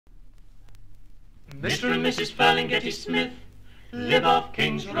Mr. and Mrs. Ferlinghetti Smith live off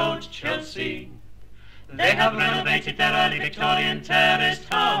King's Road, Chelsea. They have renovated their early Victorian terraced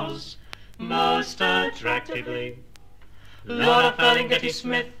house most attractively. Laura Ferlinghetti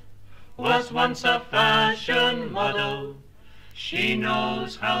Smith was once a fashion model. She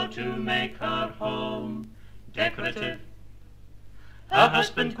knows how to make her home decorative. Her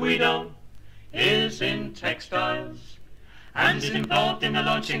husband Guido is in textiles and is involved in the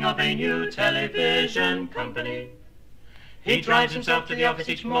launching of a new television company. He drives himself to the office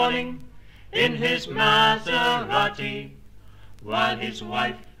each morning in his Maserati, while his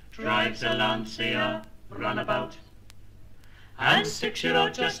wife drives a Lancia runabout. And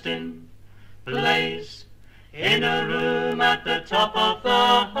 6-year-old Justin plays in a room at the top of the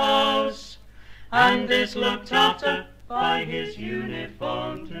house and is looked after by his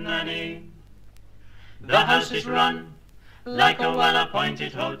uniformed nanny. The house is run like a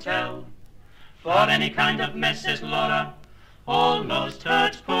well-appointed hotel. For any kind of mess, says Laura, almost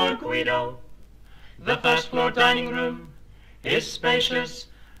hurts poor Guido. The first floor dining room is spacious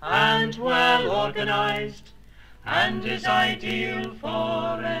and well organized and is ideal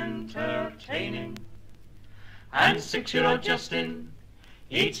for entertaining. And 6-year-old Justin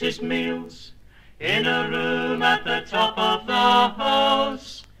eats his meals in a room at the top of the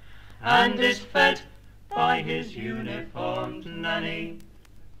house and is fed by his uniformed nanny.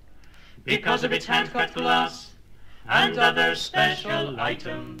 Because of its hand-cut glass and other special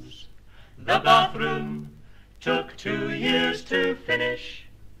items, the bathroom took 2 years to finish.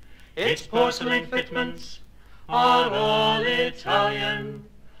 Its porcelain fitments are all Italian.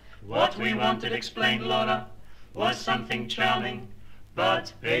 What we wanted, explained Laura, was something charming,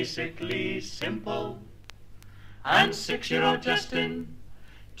 but basically simple. And 6-year-old Justin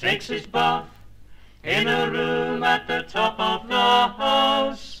takes his bath in a room at the top of the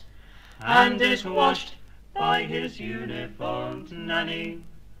house and is washed by his uniformed nanny.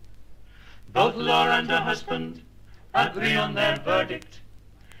 Both Laura and her husband agree on their verdict.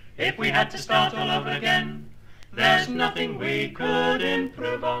 If we had to start all over again, there's nothing we could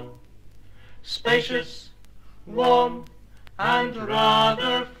improve on. Spacious, warm, and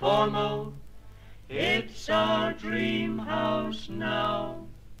rather formal, it's our dream house now.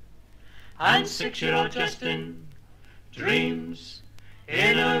 And 6-year-old Justin dreams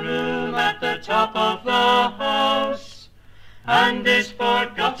in a room at the top of the house and is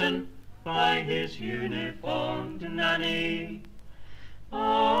forgotten by his uniformed nanny.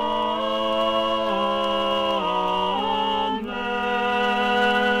 Oh.